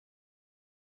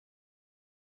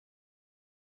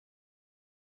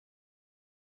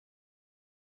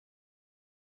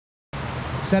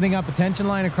Setting up a tension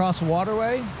line across the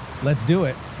waterway, let's do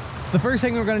it. The first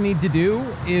thing we're going to need to do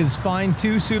is find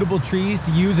 2 suitable trees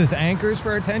to use as anchors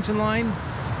for our tension line.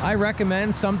 I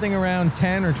recommend something around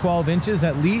 10 or 12 inches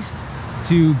at least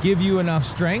to give you enough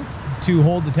strength to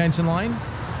hold the tension line.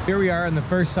 Here we are on the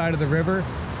first side of the river.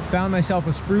 Found myself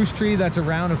a spruce tree that's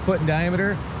around 1 foot in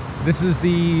diameter. This is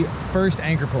the first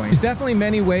anchor point. There's definitely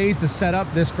many ways to set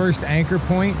up this first anchor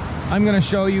point. I'm going to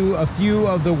show you a few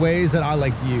of the ways that I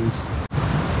like to use.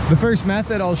 The first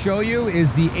method I'll show you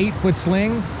is the 8-foot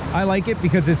sling. I like it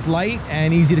because it's light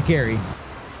and easy to carry.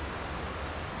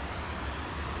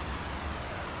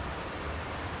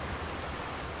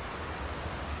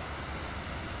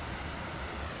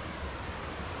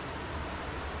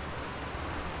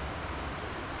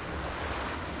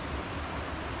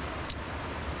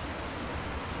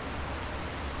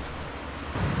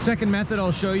 Second method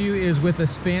I'll show you is with a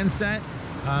span set,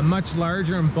 much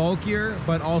larger and bulkier,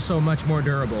 but also much more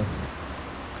durable.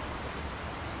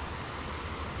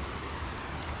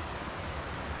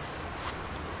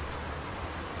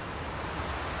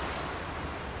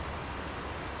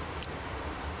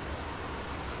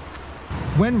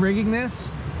 When rigging this,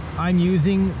 I'm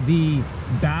using the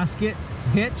basket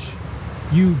hitch.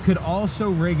 You could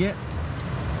also rig it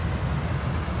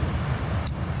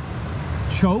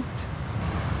choked.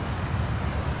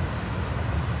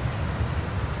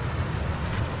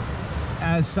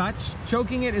 As such,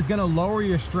 choking it is going to lower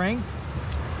your strength,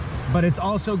 but it's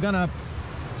also going to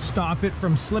stop it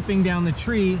from slipping down the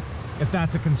tree if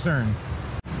that's a concern.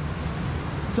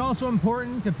 It's also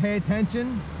important to pay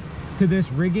attention to this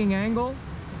rigging angle.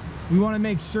 We want to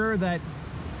make sure that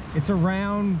it's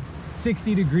around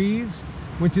 60 degrees,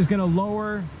 which is going to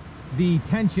lower the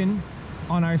tension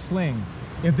on our sling.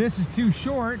 If this is too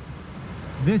short,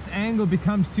 this angle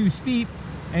becomes too steep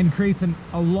and creates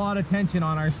a lot of tension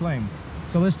on our sling.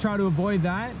 So let's try to avoid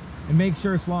that and make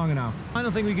sure it's long enough.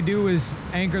 Final thing we could do is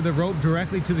anchor the rope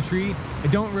directly to the tree. I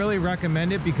don't really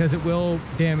recommend it because it will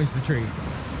damage the tree.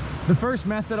 The first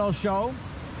method I'll show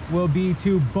will be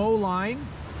to bowline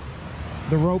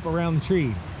the rope around the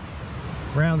tree.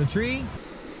 Around the tree.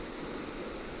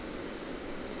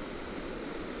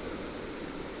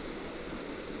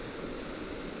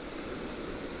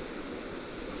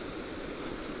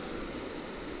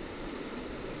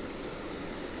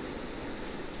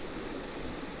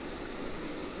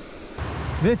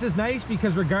 This is nice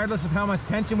because regardless of how much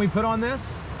tension we put on this,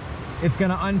 it's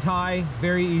going to untie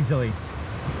very easily.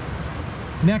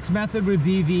 Next method would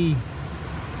be the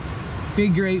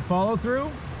figure 8 follow through.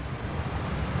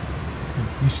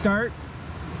 You start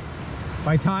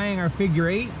by tying our figure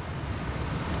 8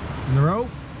 in the rope,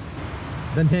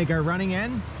 then take our running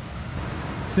end,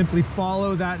 simply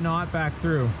follow that knot back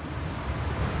through.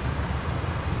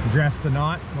 Address the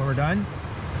knot when we're done.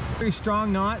 Very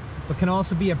strong knot, but can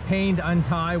also be a pain to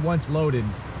untie once loaded.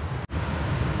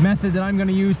 Method that I'm going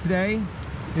to use today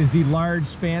is the large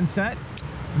span set.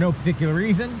 For no particular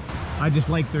reason. I just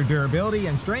like their durability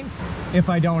and strength if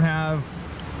I don't have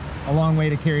a long way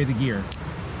to carry the gear.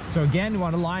 So again, we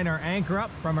want to line our anchor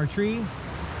up from our tree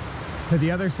to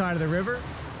the other side of the river.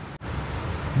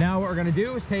 Now what we're going to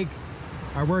do is take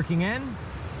our working end,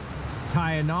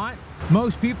 tie a knot.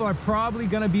 Most people are probably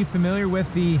going to be familiar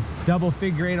with the double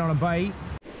figure 8 on a bite.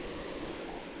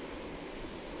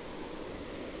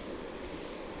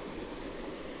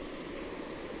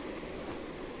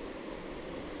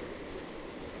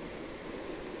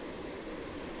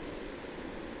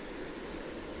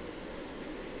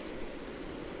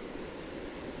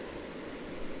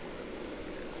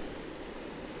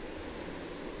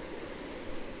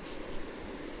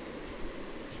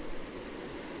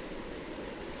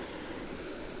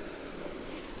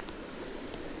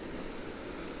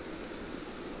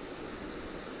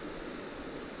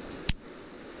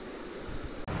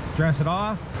 Dress it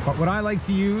off, but what I like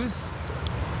to use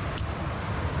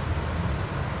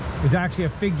is actually a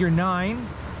figure 9,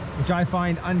 which I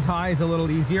find unties a little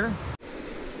easier.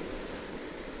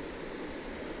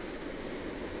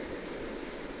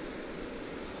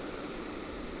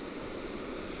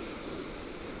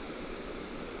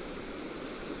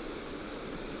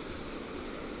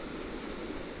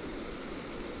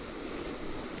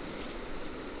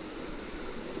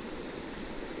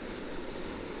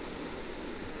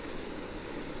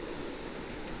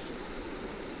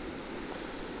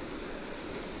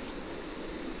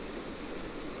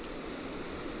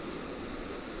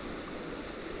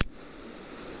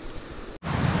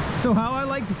 So how I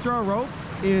like to throw a rope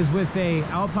is with a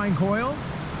alpine coil.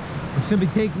 We're simply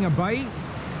taking a bite,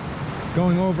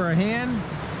 going over a hand,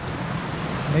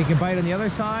 making a bite on the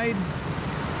other side,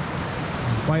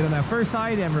 bite on that first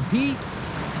side, and repeat.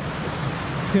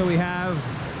 until we have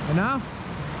enough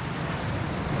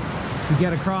to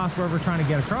get across where we're trying to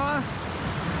get across.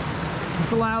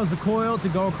 This allows the coil to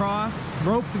go across,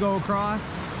 rope to go across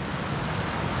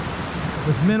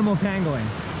with minimal tangling.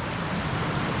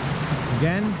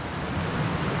 Again,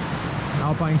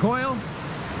 alpine coil.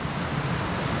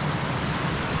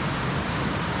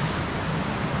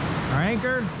 Our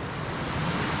anchor.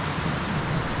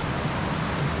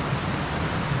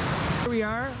 Here we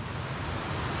are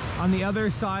on the other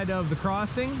side of the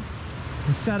crossing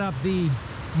to set up the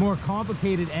more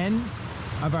complicated end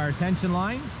of our tension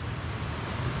line.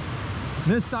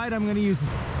 This side I'm going to use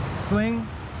sling,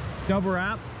 double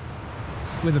wrap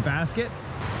with a basket,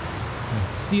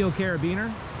 a steel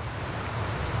carabiner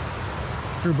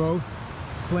through both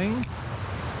slings.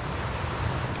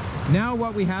 Now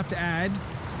what we have to add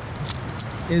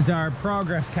is our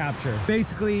progress capture.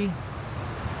 Basically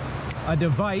a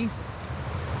device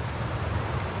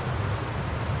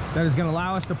that is going to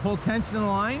allow us to pull tension in the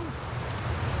line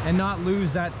and not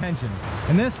lose that tension.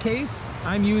 In this case,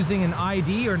 I'm using an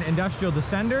ID or an industrial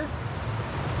descender.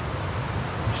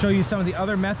 I'll show you some of the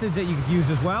other methods that you could use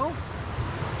as well.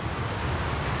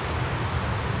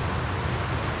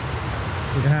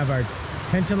 We're going to have our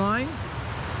tension line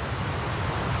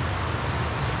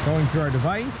going through our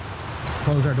device.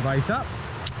 Close our device up.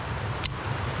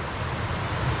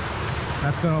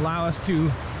 That's going to allow us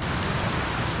to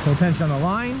pull tension on the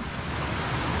line.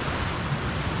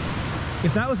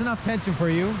 If that was enough tension for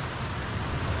you,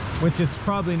 which it's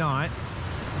probably not,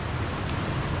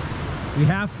 we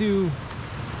have to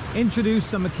introduce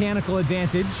some mechanical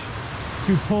advantage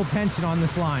to pull tension on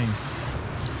this line.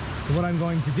 So what I'm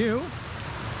going to do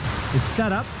is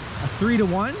set up a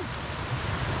 3-to-1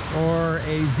 or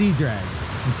a Z-drag.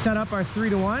 And set up our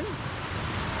 3-to-1.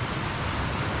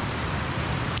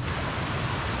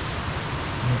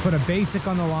 We'll put a basic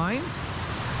on the line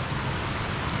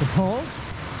to pull.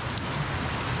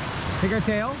 Take our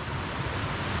tail,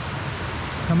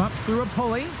 come up through a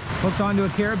pulley, hooked onto a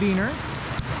carabiner,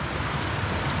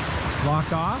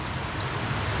 locked off,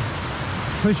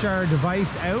 push our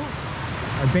device out,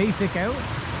 our basic out.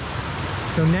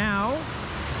 So now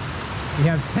we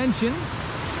have tension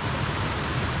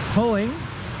pulling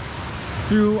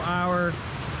through our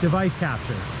device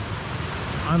capture.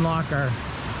 Unlock our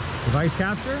device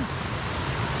capture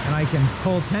and I can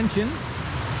pull tension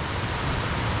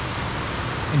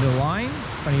into the line.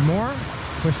 If I need more,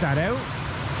 push that out.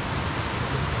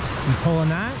 And pulling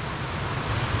that.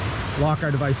 Lock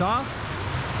our device off.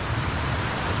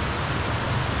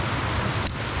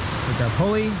 Take our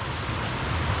pulley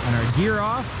and our gear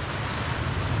off.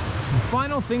 The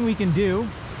final thing we can do,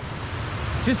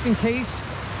 just in case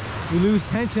we lose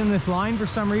tension in this line for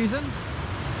some reason,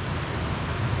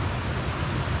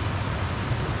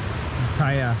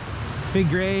 tie a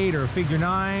figure 8 or a figure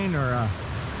 9 or a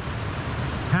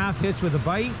half hitch with a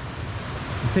bite.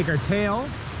 We'll take our tail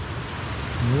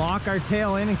and lock our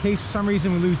tail in case for some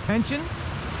reason we lose tension.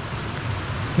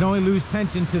 We can only lose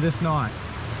tension to this knot.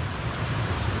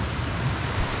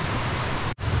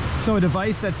 So a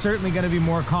device that's certainly going to be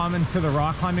more common to the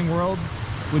rock climbing world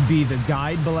would be the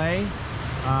guide belay.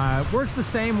 It works the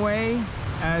same way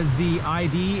as the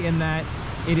ID in that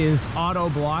it is auto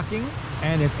blocking,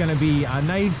 and it's going to be a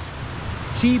nice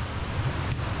cheap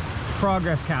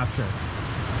progress capture.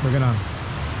 We're going to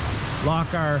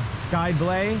lock our guide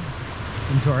belay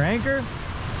into our anchor,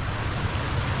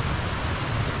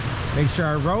 make sure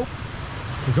our rope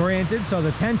is oriented so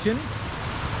the tension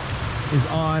is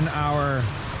on our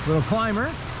little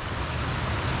climber.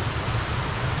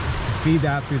 Feed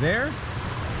that through there.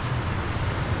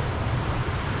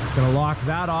 Gonna lock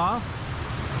that off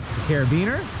the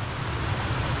carabiner.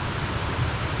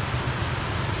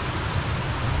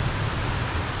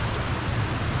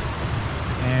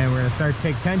 And we're gonna start to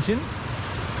take tension.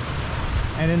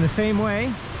 And in the same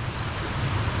way,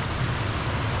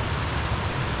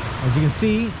 as you can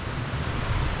see,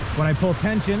 when I pull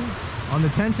tension on the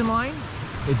tension line,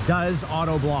 it does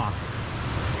auto block.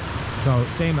 So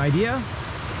same idea.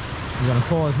 We're going to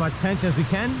pull as much tension as we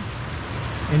can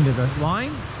into the line.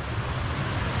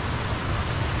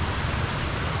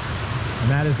 And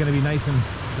that is going to be nice and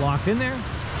locked in there.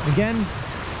 Again,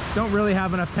 don't really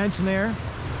have enough tension there.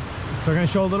 So we're going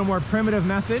to show a little more primitive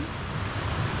method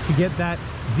to get that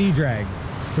Z-drag.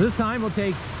 So this time we'll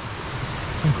take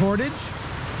some cordage,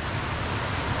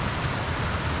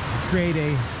 create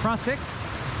a prusik.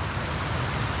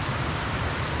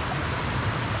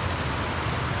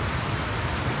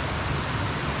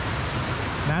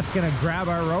 That's going to grab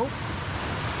our rope.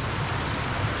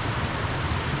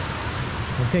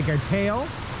 We'll take our tail,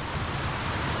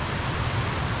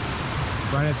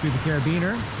 run it through the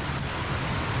carabiner.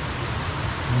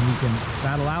 And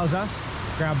that allows us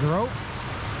to grab the rope,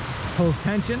 pulls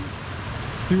tension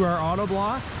through our auto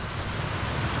block,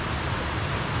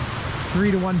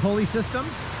 3-to-1 pulley system.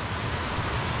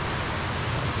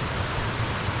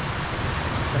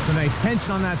 That's a nice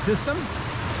tension on that system.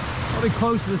 Probably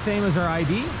close to the same as our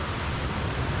ID.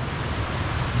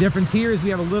 Difference here is we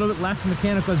have a little bit less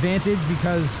mechanical advantage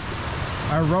because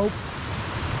our rope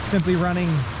simply running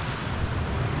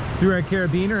through our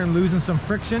carabiner and losing some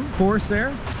friction force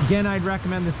there. Again, I'd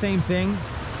recommend the same thing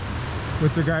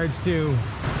with regards to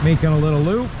making a little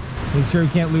loop. Make sure we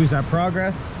can't lose that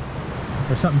progress.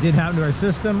 If something did happen to our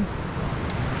system,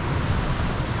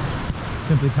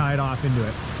 simply tie it off into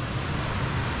it.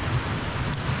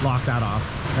 Lock that off.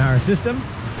 Now our system,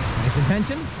 nice and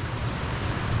tension.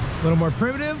 A little more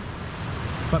primitive,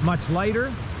 but much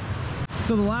lighter.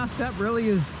 So the last step really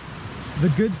is the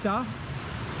good stuff.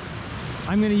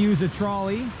 I'm going to use a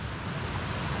trolley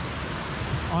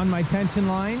on my tension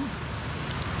line,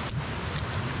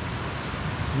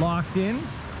 locked in.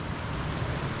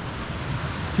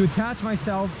 To attach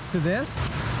myself to this,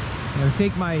 I'm going to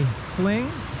take my sling,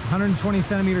 120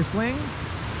 centimeter sling,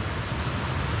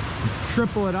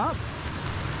 triple it up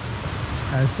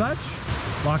as such,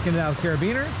 lock into that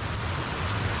carabiner,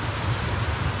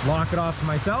 lock it off to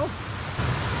myself,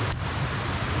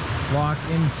 lock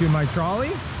into my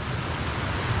trolley,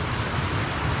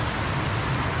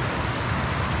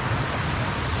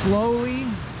 slowly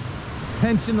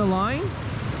tension the line.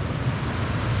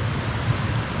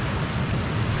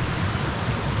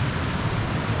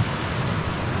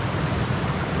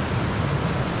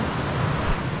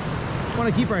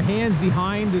 Want to keep our hands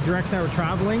behind the direction that we're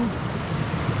traveling.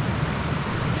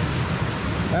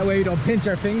 That way we don't pinch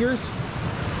our fingers.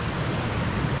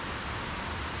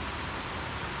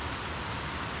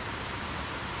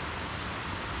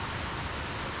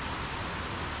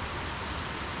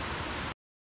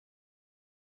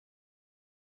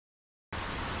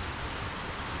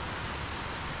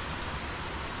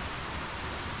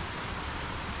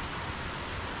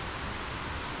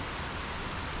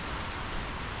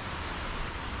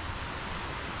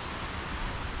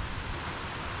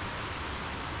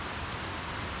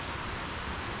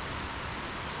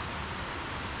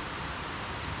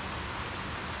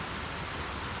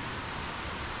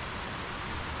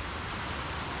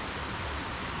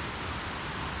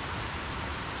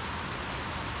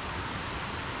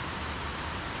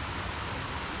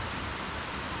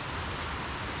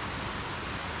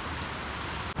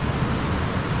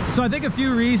 So I think a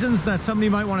few reasons that somebody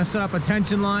might want to set up a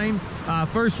tension line.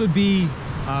 First would be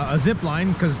a zip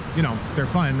line, because, you know, they're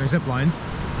fun, they're zip lines.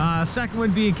 Second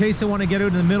would be in case they want to get out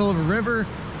in the middle of a river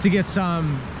to get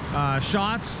some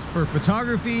shots for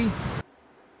photography.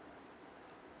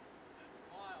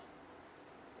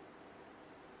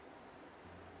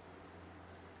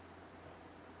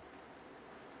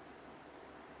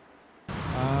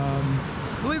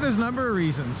 I believe there's a number of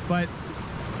reasons, but,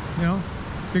 you know,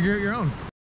 figure out your own.